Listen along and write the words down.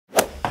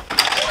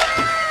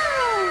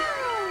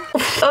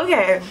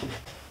Okay.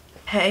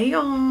 Hey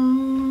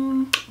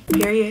y'all.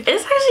 Period.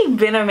 It's actually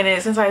been a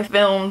minute since I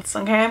filmed,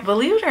 okay?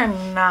 Believe it or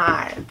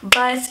not.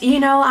 But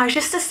you know, I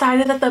just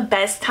decided that the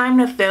best time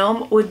to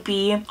film would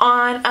be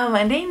on a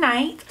Monday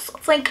night. So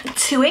it's like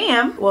 2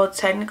 a.m. Well,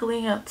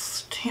 technically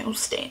it's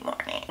Tuesday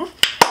morning.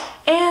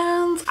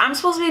 And I'm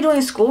supposed to be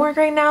doing schoolwork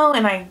right now,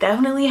 and I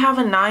definitely have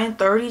a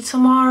 9:30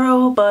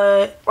 tomorrow,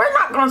 but we're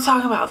not gonna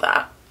talk about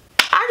that.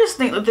 I just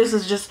think that this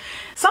is just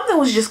something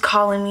was just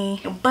calling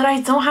me, but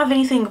I don't have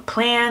anything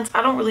planned.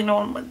 I don't really know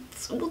what I'm gonna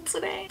do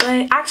today.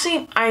 But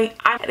actually, I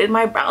did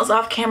my brows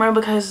off camera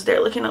because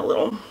they're looking a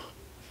little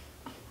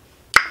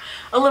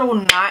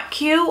not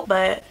cute,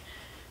 but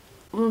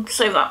we'll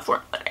save that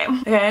for another day.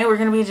 Okay, we're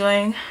gonna be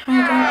doing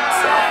makeup,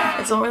 so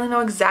I don't really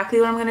know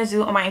exactly what I'm gonna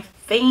do on my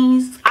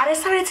face. I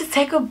decided to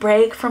take a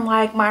break from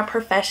like my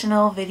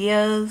professional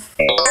videos.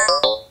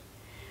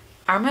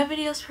 Are my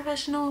videos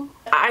professional?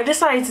 I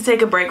decided to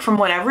take a break from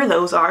whatever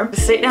those are.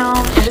 Sit down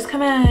and just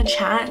come in and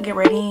chat and get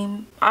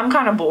ready. I'm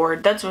kind of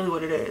bored. That's really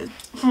what it is.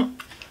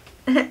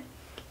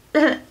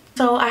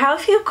 So I have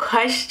a few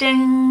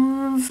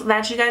questions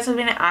that you guys have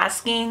been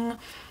asking.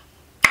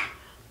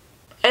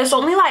 It's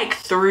only like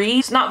 3.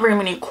 It's not very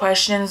many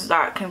questions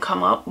that can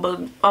come up,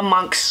 but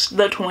amongst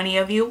the 20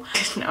 of you.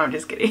 No, I'm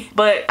just kidding.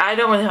 But I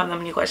don't really have that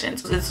many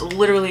questions. It's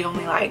literally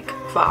only like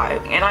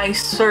 5, and I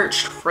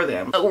searched for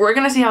them. We're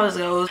gonna see how this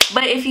goes.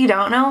 But if you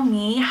don't know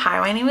me, hi,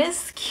 my name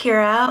is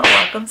Kira.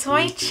 Welcome to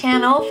my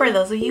channel. For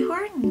those of you who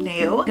are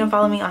new, you can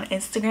follow me on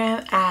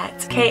Instagram at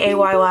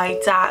kayy.pyt_.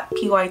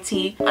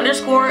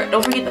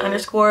 Don't forget the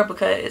underscore,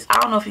 because I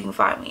don't know if you can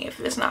find me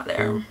if it's not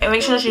there. And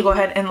make sure that you go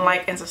ahead and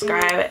like and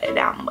subscribe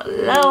down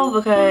below,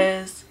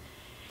 because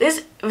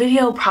this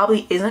video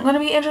probably isn't going to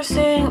be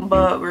interesting,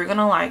 but we're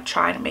gonna like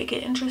try to make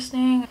it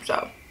interesting.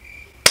 So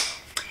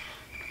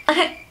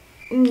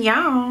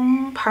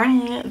yeah,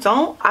 party.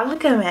 I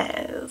look a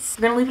mess.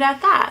 We're gonna leave it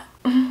at that.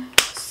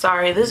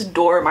 Sorry, this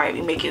door might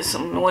be making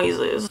some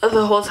noises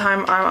the whole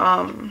time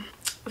I'm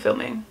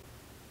filming.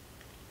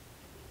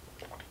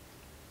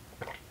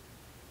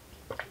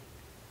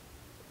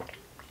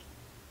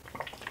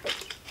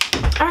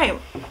 All right,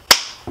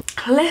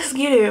 let's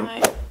get it.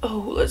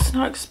 Oh, let's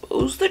not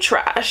expose the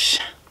trash.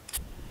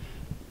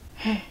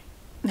 Hey.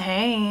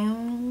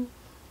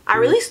 I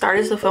really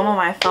started to film on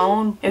my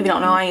phone. If you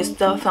don't know, I used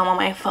to film on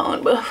my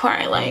phone before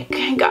I like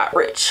got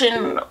rich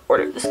and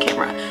ordered this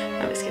camera.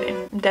 I'm just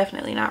kidding. I'm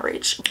definitely not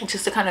rich.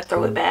 Just to kind of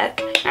throw it back.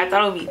 I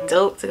thought it would be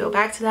dope to go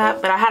back to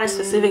that, but I had a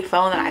specific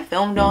phone that I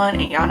filmed on,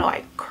 and y'all know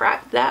I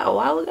cracked that a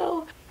while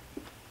ago.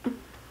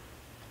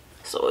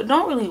 So it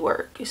don't really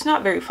work. It's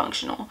not very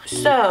functional.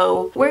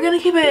 So we're gonna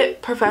keep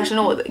it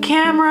professional with the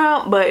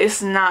camera, but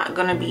it's not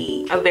gonna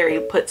be a very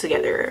put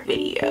together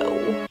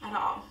video at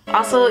all.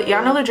 Also,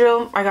 y'all know the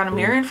drill. I got a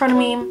mirror in front of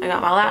me. I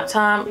got my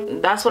laptop.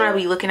 That's what I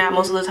be looking at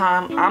most of the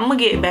time. I'm gonna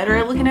get better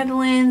at looking at the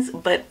lens,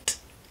 but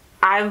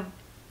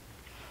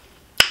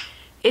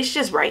it's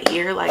just right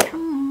here, like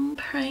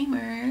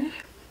primer.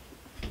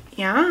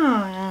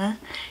 Yeah,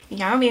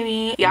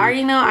 baby. Y'all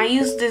already know I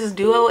used this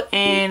duo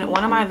in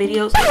one of my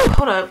videos.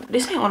 Hold up,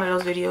 this ain't one of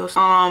those videos.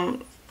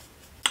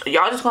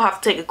 Y'all just gonna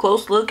have to take a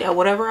close look at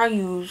whatever I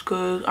use,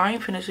 because I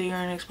ain't finna sit here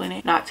and explain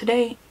it. Not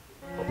today.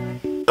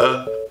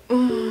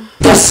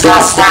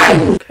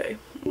 Disgusting. Okay.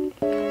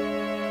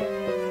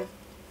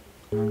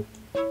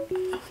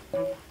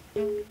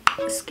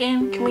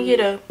 Skin, can we get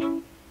a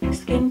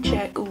skin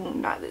check? Ooh,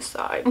 not this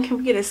side. Can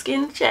we get a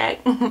skin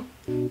check?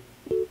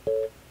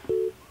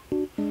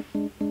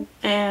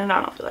 And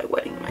I don't feel like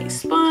wetting my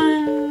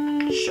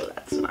sponge, so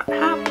that's not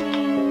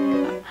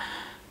happening.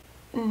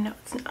 No,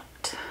 it's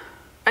not.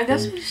 I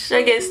guess we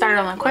should get started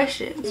on the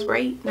questions,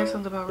 right? That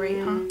sounds about right,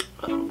 huh?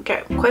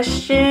 Okay,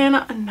 question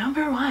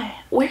number 1.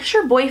 Where's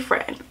your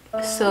boyfriend?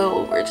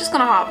 So we're just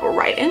gonna hop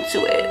right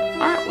into it,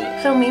 aren't we?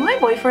 So me and my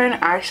boyfriend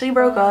actually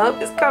broke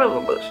up. It's kind of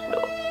emotional.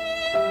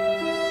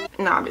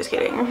 No, I'm just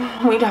kidding.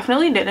 We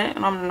definitely didn't,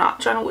 and I'm not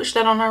trying to wish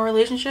that on our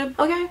relationship.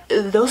 Okay,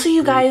 those of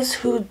you guys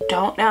who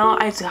don't know,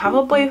 I do have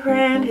a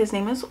boyfriend. His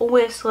name is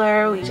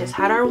Whistler. We just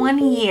had our 1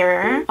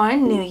 year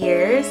on New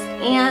Year's,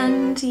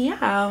 and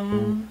yeah,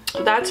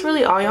 that's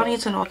really all y'all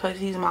need to know, because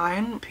he's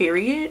mine,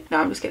 period. No,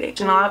 I'm just kidding.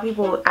 And a lot of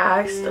people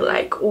asked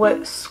like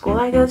what school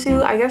I go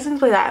to. I guess I can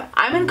play that.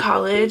 I'm in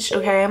college,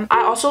 okay?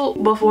 I also,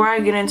 before I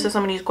get into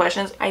some of these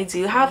questions, I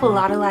do have a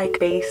lot of like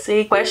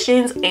basic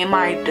questions in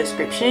my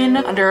description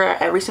under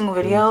every single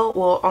video.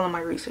 Well, all of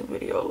my recent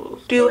videos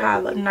do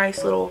have a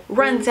nice little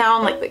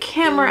rundown, like the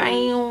camera I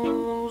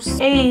use,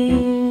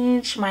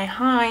 age, my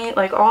height,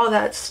 like all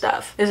that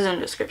stuff. This is in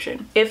the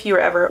description if you were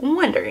ever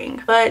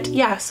wondering. But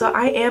yeah, so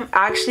I am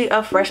actually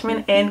a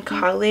freshman in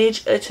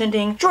college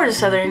attending Georgia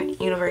Southern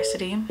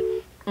University.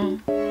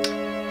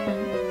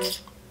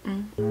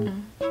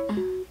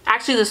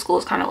 Actually, the school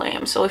is kind of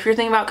lame, so if you're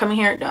thinking about coming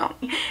here, don't.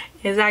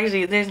 It's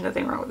actually, there's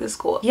nothing wrong with this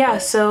school. Yeah,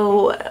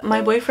 so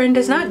my boyfriend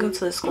does not go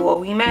to the school.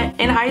 We met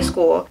in high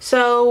school.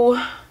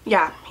 So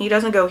Yeah, he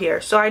doesn't go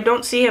here, so I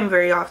don't see him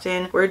very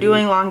often. We're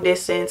doing long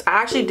distance. I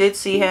actually did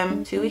see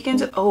him 2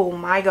 weekends. Oh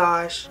my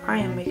gosh, I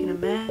am making a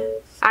mess.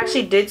 I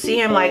actually did see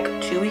him like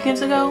 2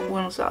 weekends ago.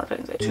 When was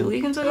Valentine's Day? 2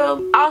 weekends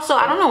ago. Also,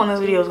 I don't know when this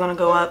video is gonna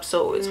go up,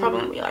 so it's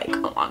probably gonna be like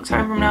a long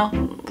time from now.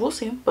 We'll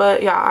see.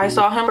 But yeah, I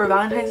saw him for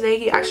Valentine's Day.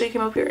 He actually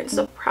came up here and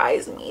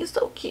surprised me.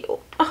 So cute.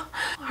 Oh,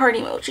 heart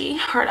emoji,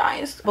 heart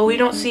eyes. But we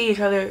don't see each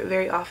other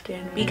very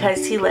often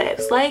because he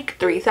lives like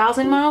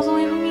 3,000 miles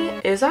away from me.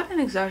 Is that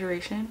an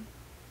exaggeration?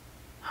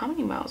 How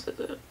many miles is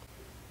it?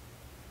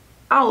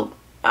 I'll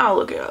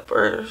look it up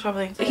or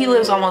something. He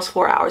lives almost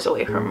 4 hours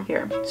away from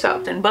here.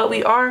 So, but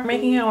we are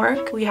making it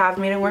work. We have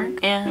made it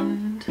work,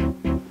 and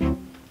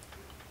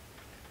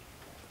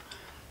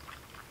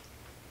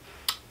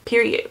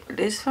period.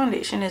 This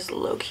foundation is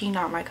low-key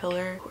not my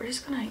color. We're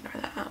just gonna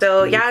ignore that.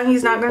 So yeah,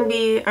 he's not gonna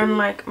be on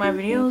like my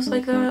videos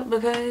like that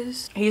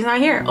because he's not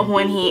here.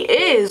 When he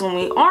is, when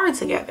we are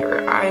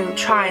together, I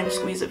try and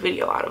squeeze a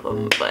video out of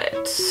him,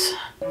 but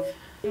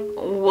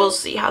we'll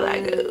see how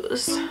that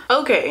goes.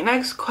 Okay,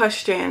 next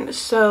question.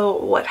 So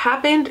what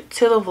happened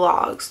to the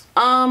vlogs?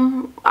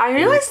 I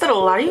realized that a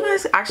lot of you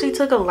guys actually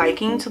took a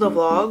liking to the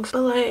vlogs,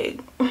 but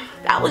like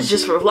that was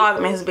just for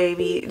Vlogmas,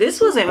 baby. This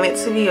wasn't meant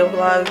to be a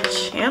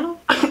vlog channel.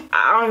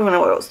 I don't even know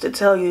what else to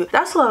tell you.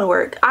 That's a lot of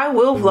work. I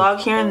will vlog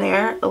here and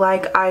there,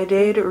 like I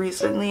did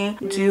recently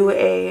do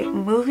a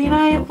movie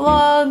night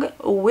vlog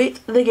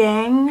with the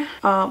gang.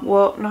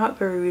 Well, not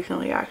very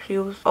recently, actually. It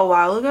was a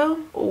while ago.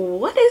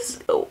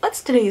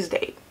 What's today's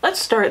date? Let's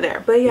start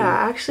there. But yeah,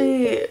 I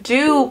actually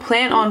do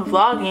plan on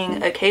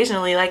vlogging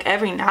occasionally, like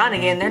every now and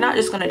again. They're not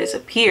just gonna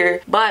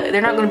disappear, but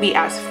they're not gonna be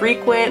as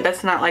frequent.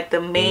 That's not like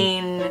the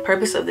main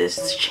purpose of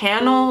this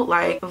channel,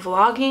 like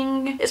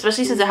vlogging,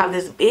 especially since I have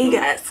this big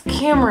ass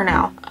camera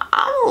now.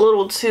 I'm a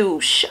little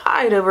too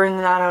shy to bring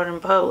that out in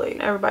public.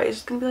 Everybody's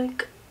just gonna be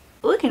like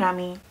looking at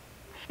me,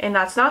 and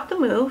that's not the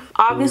move.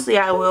 Obviously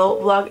I will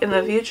vlog in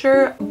the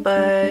future,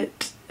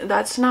 but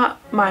that's not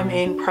my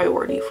main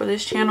priority for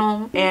this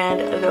channel, and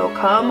they'll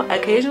come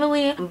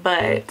occasionally,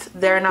 but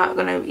they're not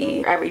gonna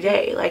be every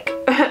day. Like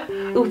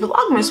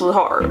Vlogmas was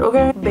hard,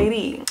 okay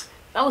baby,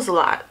 that was a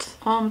lot.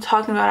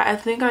 Talking about it, I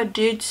think I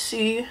did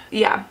see,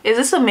 yeah, is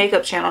this a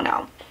makeup channel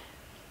now?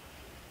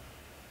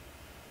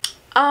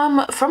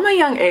 From a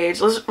young age,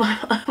 let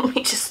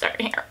me just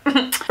start here.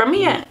 From a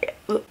young,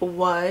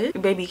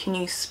 what baby, can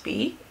you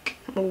speak?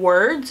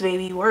 Words,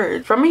 baby,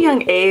 words. From a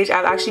young age,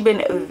 I've actually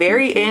been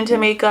very into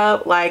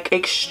makeup, like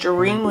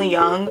extremely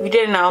young. If you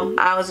didn't know,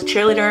 I was a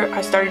cheerleader.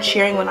 I started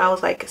cheering when I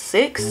was like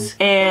 6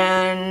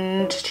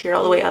 and cheered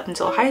all the way up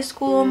until high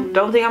school.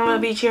 Don't think I'm gonna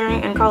be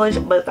cheering in college,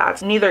 but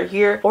that's neither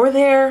here or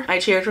there. I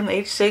cheered from the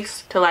age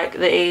 6 to like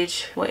the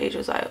age, what age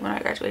was I when I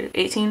graduated?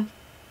 18,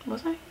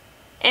 was I?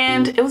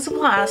 And it was a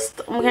blast.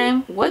 Okay,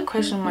 what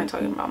question am I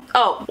talking about?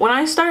 Oh, when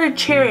I started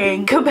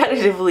cheering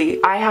competitively,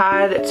 I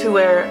had to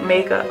wear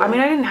makeup. I mean,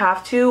 I didn't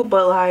have to,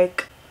 but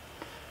like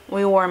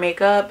we wore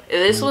makeup.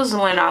 This was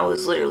when I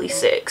was literally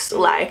 6,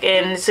 like,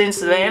 and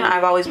since then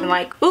I've always been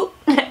like, ooh,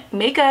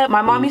 makeup.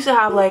 My mom used to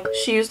have like,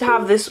 she used to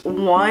have this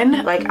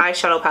one like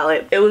eyeshadow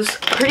palette. It was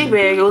pretty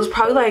big. It was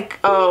probably like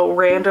a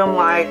random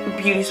like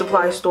beauty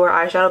supply store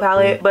eyeshadow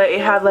palette, but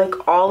it had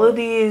like all of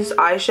these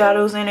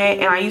eyeshadows in it,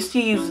 and I used to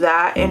use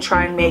that and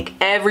try and make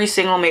every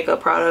single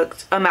makeup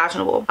product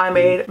imaginable. I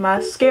made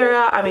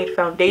mascara, I made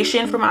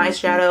foundation from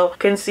eyeshadow,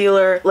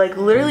 concealer, like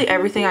literally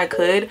everything I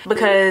could,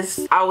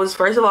 because I was,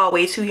 first of all,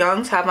 way too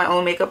young to have my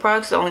own makeup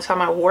products. The only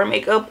time I wore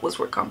makeup was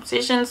for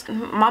competitions.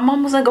 My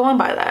mom wasn't going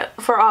by that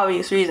for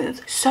obvious reasons.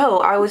 So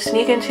I would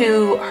sneak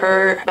into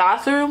her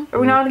bathroom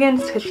every now and again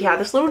because she had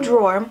this little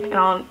drawer, and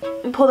I'll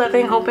pull that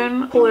thing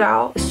open, pull it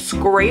out,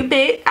 scrape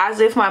it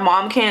as if my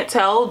mom can't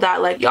tell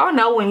that, like, y'all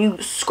know when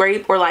you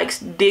scrape or like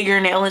dig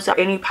your nail into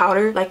any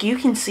powder, like you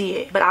can see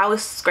it, but I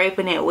was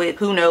scraping it with,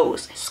 who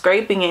knows,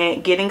 scraping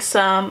it, getting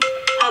some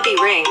hubby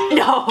ring.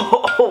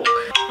 No.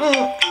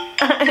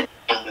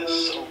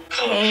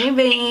 Hey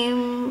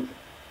babe.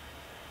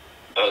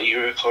 Oh,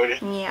 you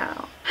recording?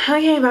 Yeah.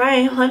 Okay,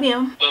 bye. Love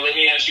you. But let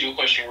me ask you a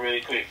question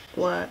really quick.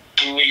 What?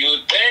 Do you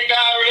think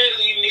I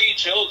really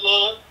need your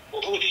love?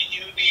 Or do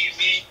you need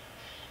me?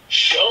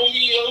 Show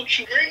me your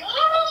true.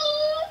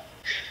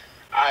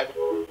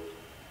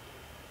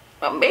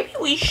 Maybe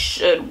we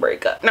should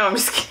break up. No, I'm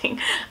just kidding.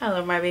 I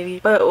love my baby.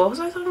 But what was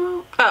I talking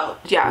about? Oh,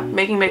 yeah,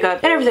 making makeup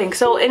and everything.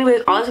 So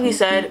anyways, all this to be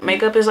said,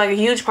 makeup is like a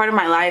huge part of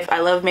my life. I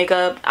love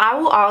makeup. I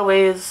will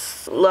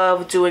always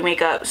love doing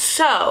makeup.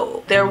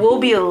 So there will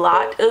be a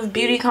lot of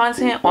beauty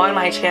content on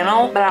my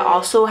channel, but I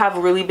also have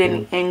really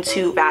been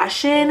into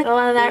fashion, a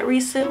lot of that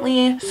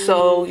recently.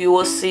 So you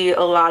will see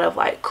a lot of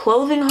like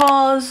clothing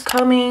hauls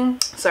coming.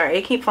 Sorry,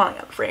 it keep falling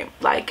out of frame.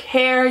 Like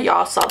hair,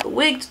 y'all saw the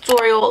wig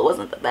tutorial. It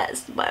wasn't the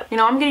best, but you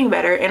know, I'm getting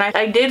better, and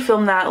I did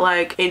film that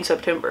like in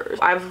September.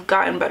 I've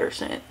gotten better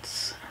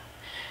since.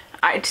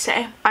 I'd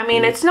say. I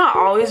mean, it's not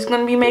always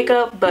gonna be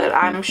makeup, but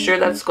I'm sure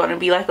that's gonna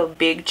be like a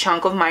big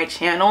chunk of my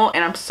channel,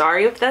 and I'm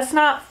sorry if that's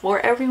not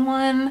for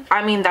everyone.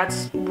 I mean,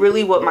 that's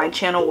really what my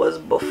channel was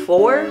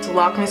before.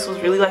 Vlogmas was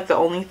really like the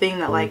only thing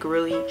that like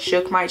really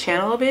shook my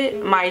channel a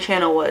bit. My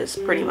channel was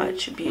pretty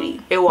much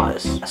beauty. It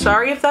was.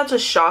 Sorry if that's a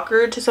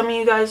shocker to some of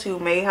you guys who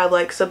may have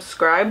like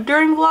subscribed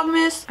during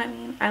Vlogmas. I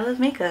mean, I love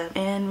makeup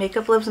and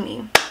makeup loves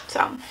me.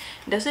 So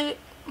does it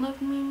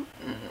love me?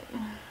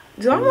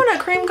 Do I want a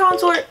cream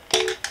contour?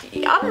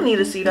 Y'all don't need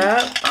to see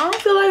that. I don't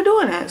feel like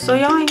doing that, so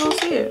y'all ain't gonna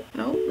see it.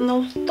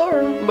 No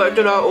story. But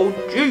did I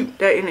OG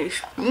that in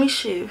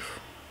exclusive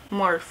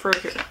more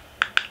further?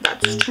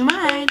 That's too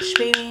much,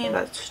 baby.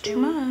 That's too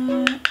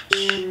much.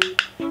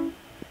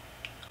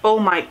 Oh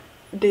my,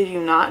 did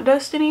you not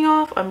dust any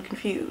off? I'm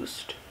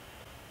confused.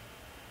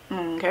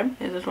 Okay,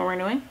 is this what we're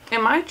doing?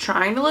 Am I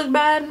trying to look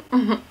bad?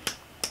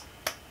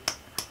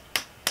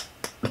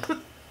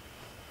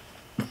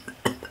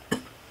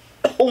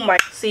 Oh my,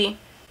 see,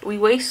 we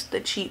waste the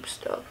cheap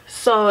stuff.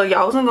 So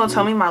y'all wasn't gonna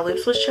tell me my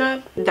lips was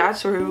chapped?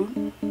 That's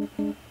rude.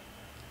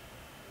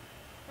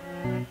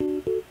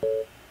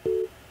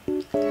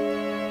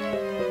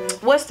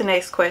 What's the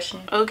next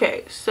question?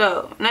 Okay,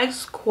 so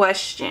next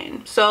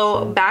question.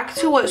 So back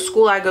to what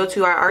school I go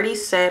to. I already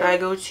said I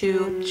go to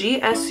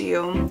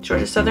GSU,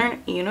 Georgia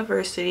Southern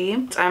University.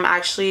 I'm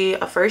actually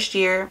a first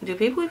year. Do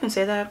people even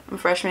say that? I'm a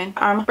freshman.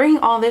 I'm bringing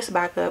all this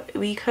back up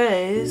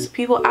because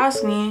people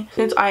ask me,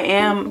 since I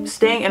am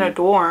staying in a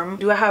dorm,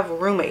 do I have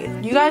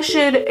roommates? You guys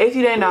should, if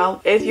you didn't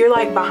know, if you're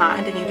like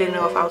behind and you didn't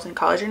know if I was in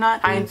college or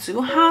not, I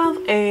do have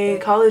a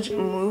college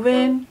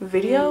move-in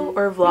video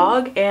or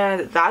vlog,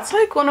 and that's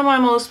like one of my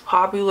most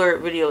popular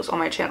videos on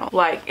my channel.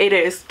 Like, it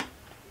is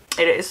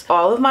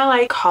all of my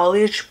like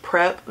college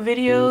prep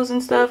videos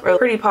and stuff are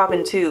pretty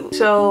poppin' too.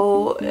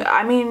 So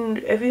I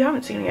mean, if you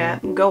haven't seen it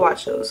yet, go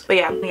watch those. But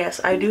yeah,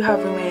 yes, I do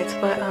have roommates,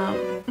 but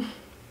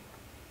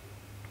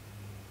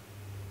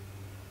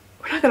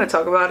we're not gonna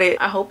talk about it.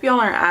 I hope y'all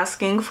aren't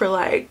asking for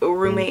like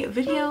roommate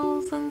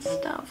videos and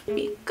stuff,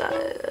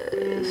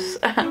 because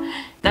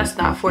that's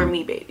not for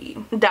me,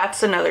 baby.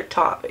 That's another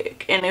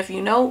topic, and if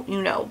you know,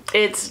 you know.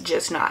 It's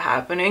just not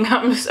happening.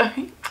 I'm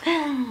sorry.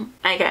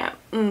 I can't.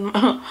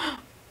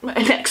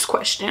 Next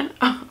question.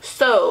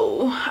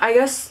 So I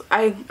guess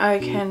I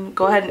can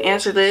go ahead and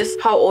answer this.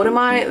 How old am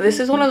I? This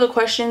is one of the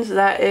questions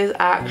that is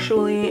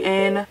actually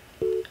in,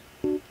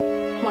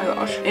 oh my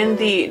gosh, in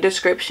the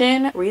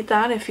description. Read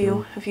that if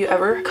you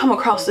ever come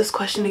across this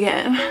question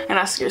again and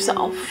ask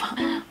yourself,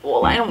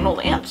 well, I don't know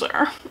the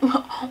answer.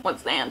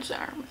 What's the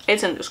answer?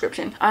 It's in the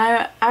description.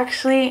 I'm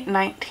actually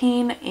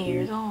 19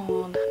 years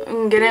old.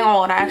 I'm getting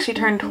old. I actually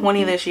turned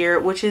 20 this year,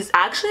 which is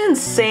actually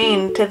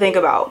insane to think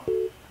about.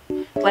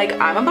 Like,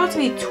 I'm about to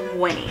be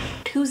 20.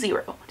 20.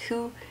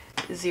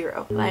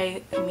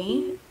 Like,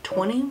 me,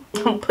 20?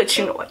 But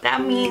you know what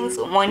that means.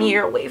 1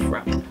 year away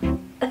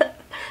from.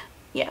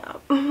 Yeah.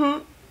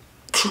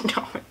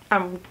 No,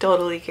 I'm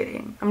totally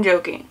kidding. I'm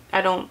joking.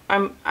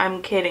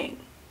 I'm kidding.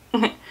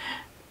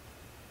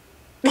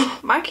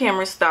 My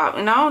camera stopped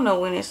and I don't know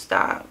when it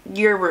stopped.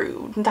 You're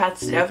rude.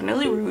 That's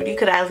definitely rude. You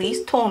could at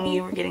least told me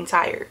you were getting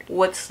tired.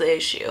 What's the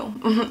issue?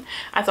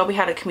 I thought we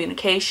had a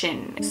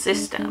communication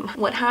system.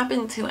 What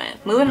happened to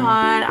it? Moving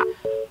on.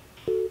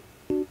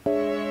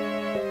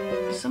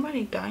 Is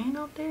somebody dying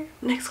out there?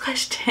 Next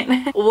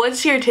question.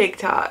 What's your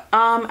TikTok?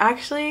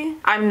 Actually,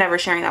 I'm never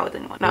sharing that with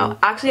anyone. No,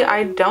 actually,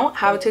 I don't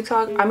have a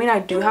TikTok. I mean, I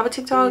do have a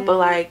TikTok, but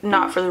like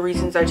not for the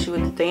reasons that you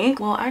would think.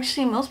 Well,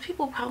 actually, most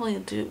people probably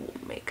do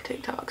make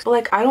TikToks, but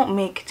like I don't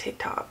make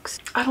TikToks.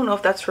 I don't know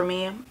if that's for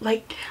me.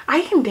 Like,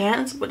 I can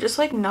dance, but just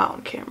like not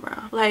on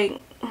camera.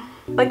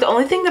 Like the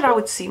only thing that I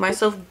would see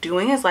myself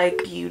doing is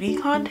like beauty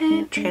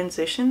content,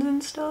 transitions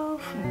and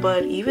stuff.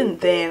 But even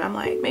then, I'm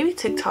like, maybe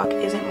TikTok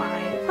isn't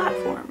my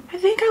platform. I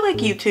think I like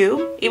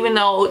YouTube, even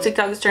though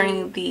TikTok is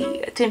turning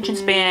the attention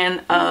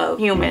span of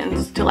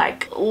humans to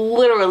like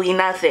literally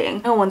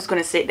nothing. No one's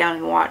gonna sit down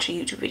and watch a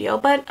YouTube video,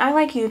 but I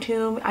like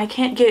YouTube. I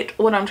can't get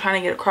what I'm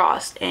trying to get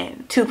across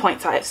in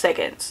 2.5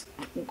 seconds.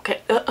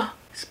 Okay.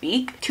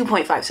 Speak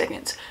 2.5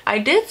 seconds.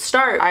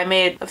 I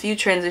made a few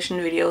transition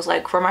videos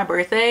like for my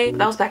birthday.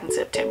 That was back in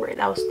September.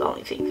 That was the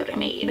only thing that I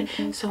made.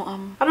 So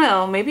I don't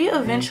know, maybe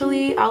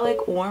eventually I'll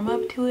like warm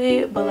up to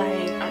it, but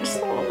like I'm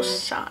just a little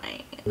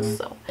shy.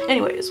 So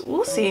anyways,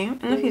 we'll see in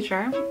the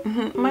future.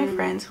 My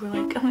friends were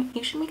like, oh,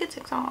 you should make a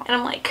TikTok, and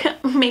I'm like,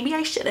 maybe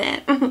I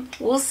shouldn't.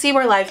 We'll see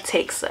where life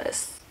takes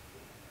us.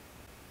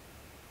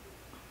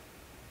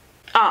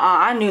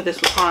 I knew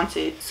this was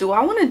haunted. So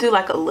I want to do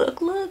like a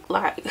look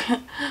like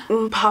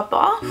pop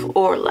off,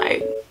 or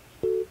like,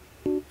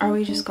 are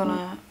we just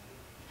gonna,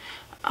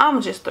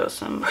 I'm just throw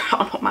some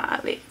brown on my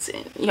eyelids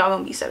and y'all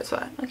gonna be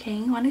satisfied. Okay,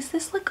 why does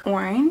this look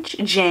orange?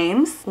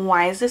 James,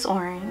 why is this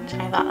orange?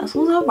 I thought this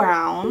was a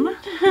brown.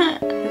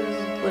 This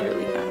is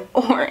literally an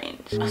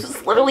orange. This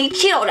is literally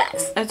Cheeto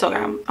dust. It's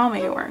okay, I'll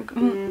make it work.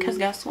 Cause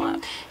guess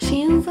what?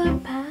 She's a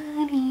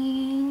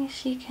body.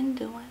 She can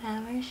do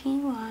whatever she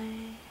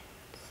wants.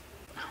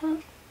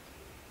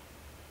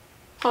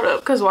 Hold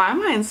up, because why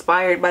am I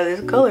inspired by this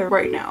color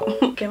right now?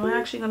 Okay, am I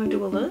actually gonna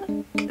do a look?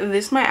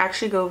 This might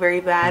actually go very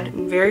bad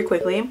very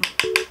quickly.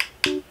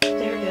 There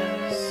it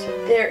goes.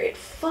 There it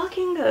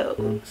fucking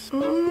goes.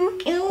 Ew,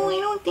 I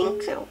don't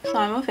think so. So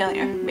I'm a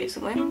failure,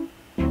 basically.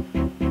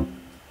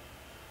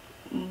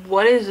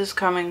 What is this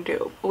coming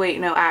to? Wait,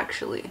 no,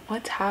 actually.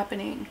 What's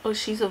happening? Oh,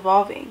 she's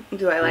evolving.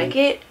 Do I like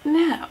it?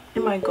 No.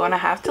 Am I gonna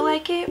have to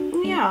like it?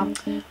 Yeah,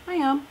 I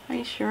am.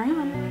 I sure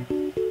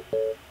am.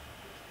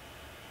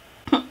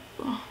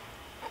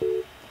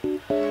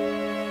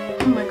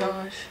 Oh my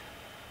gosh.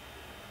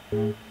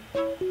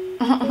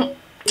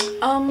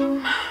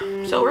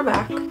 So we're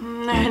back.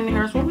 And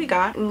here's what we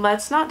got.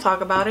 Let's not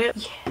talk about it.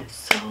 Yeah,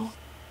 so.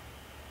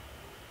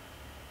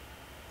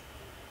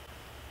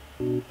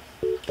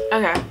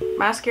 Okay,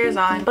 mascara's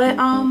on. But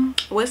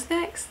what's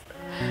next?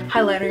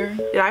 Highlighter.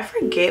 Did I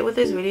forget what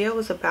this video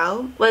was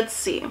about? Let's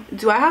see.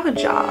 Do I have a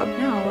job?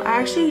 No, I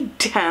actually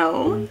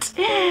don't.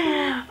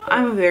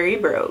 I'm very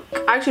broke.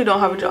 I actually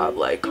don't have a job,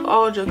 like,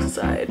 all jokes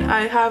aside.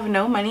 I have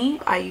no money.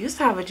 I used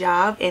to have a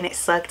job and it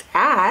sucked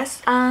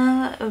ass.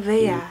 But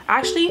yeah.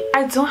 Actually,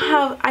 I do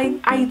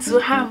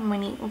have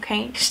money,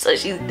 okay? So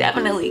she's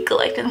definitely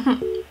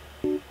collecting.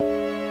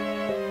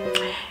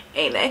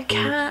 Ain't that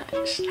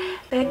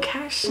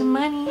cash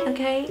money,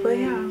 okay? But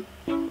yeah,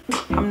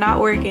 I'm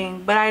not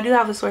working, but I do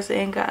have a source of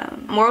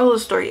income. Moral of the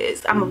story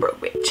is I'm a broke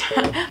bitch.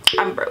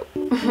 I'm broke.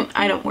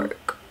 I don't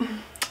work.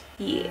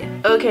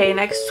 Yeah. Okay,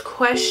 next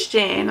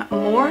question.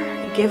 More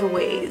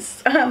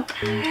giveaways.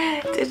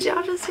 Did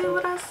y'all just hear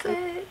what I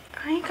said?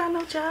 I ain't got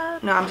no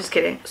job. No, I'm just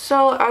kidding.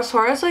 So as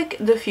far as like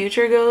the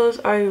future goes,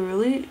 I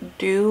really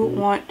do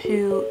want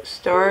to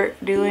start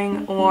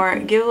doing more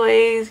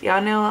giveaways. Y'all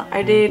know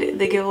I did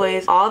the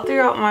giveaways all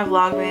throughout my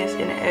vlogmas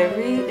in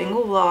every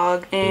single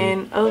vlog,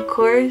 and of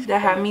course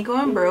that had me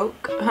going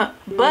broke.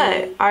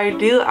 But I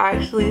do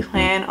actually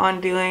plan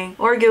on doing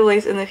more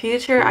giveaways in the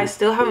future. I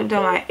still haven't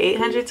done my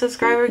 800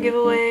 subscriber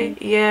giveaway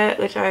yet,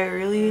 which I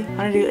really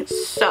want to do.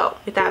 So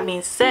with that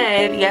being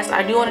said, yes,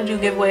 I do want to do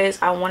giveaways.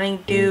 I want to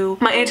do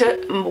my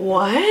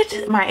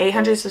my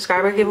 800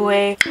 subscriber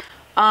giveaway.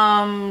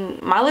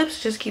 My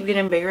lips just keep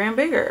getting bigger and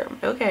bigger.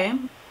 Okay.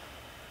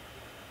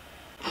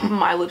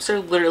 My lips are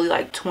literally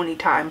like 20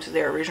 times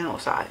their original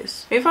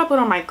size. If I put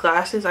on my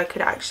glasses, I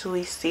could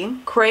actually see.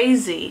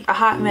 Crazy. A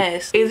hot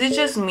mess. Is it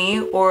just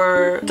me,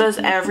 or does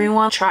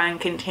everyone try and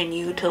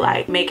continue to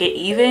like make it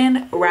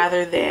even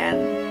rather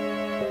than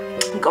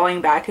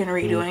going back and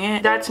redoing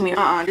it? That's me.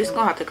 This is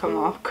gonna have to come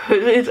off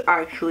because it's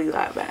actually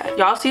that bad.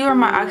 Y'all see where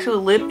my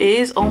actual lip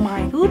is? Oh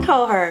my, who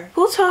told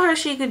her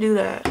she could do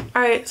that?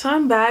 All right, so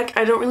I'm back.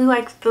 I don't really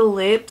like the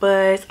lip,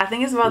 but I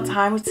think it's about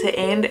time to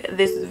end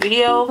this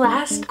video.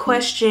 Last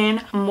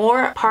question,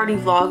 more party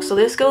vlogs. So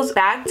this goes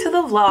back to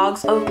the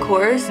vlogs, of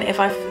course. If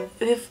I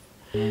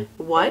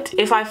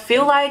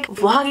feel like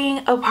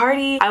vlogging a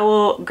party, I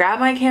will grab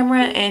my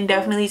camera and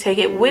definitely take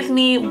it with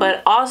me.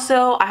 But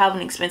also, I have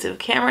an expensive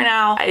camera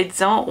now. I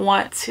don't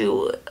want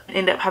to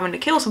end up having to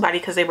kill somebody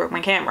because they broke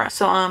my camera.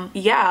 So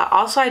yeah,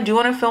 also I do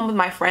want to film with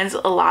my friends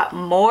a lot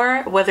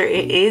more, whether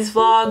it is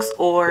vlogs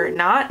or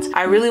not.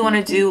 I really want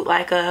to do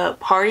like a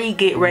party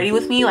get ready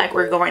with me, like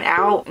we're going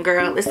out,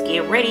 girl, let's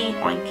get ready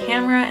on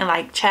camera and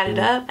like chat it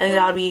up. And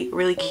that'll be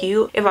really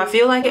cute if I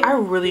feel like it. I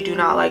really do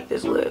not like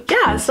this lip.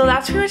 Yeah, so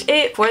that's pretty much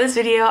it for this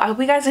video. I hope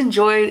you guys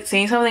enjoyed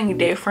seeing something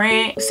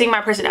different, seeing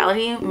my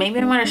personality. Maybe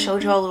I might have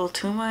showed you all a little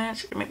too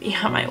much. Maybe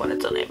I might want to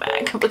donate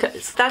back,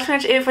 because that's pretty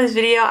much it for this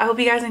video. I hope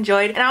you guys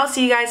enjoyed, and I'll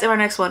see you guys in my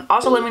next one.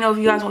 Also, let me know if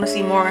you guys want to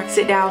see more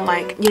sit down,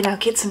 like, you know,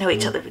 get to know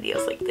each other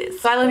videos like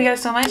this. So I love you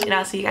guys so much, and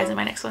I'll see you guys in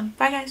my next one.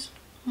 Bye guys.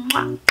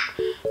 Mwah. All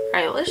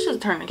right, let's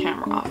just turn the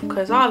camera off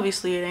because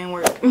obviously it ain't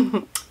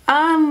working.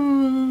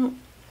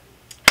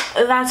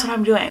 That's what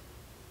I'm doing.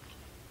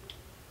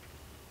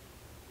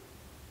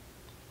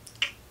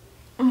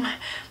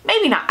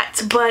 Maybe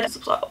not, but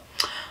so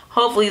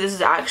hopefully this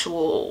is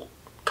actual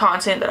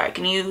content that I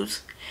can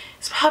use.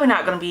 It's probably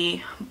not gonna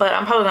be, but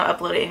I'm probably gonna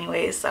upload it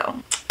anyways.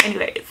 So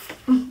anyways,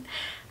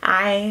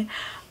 I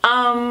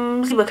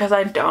because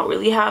I don't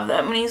really have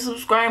that many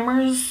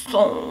subscribers,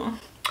 so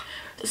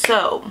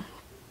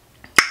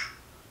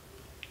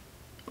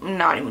I'm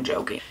not even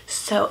joking.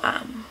 So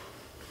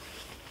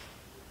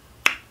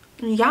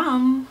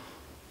yeah,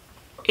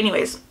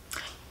 anyways,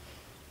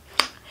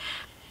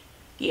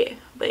 yeah,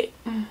 but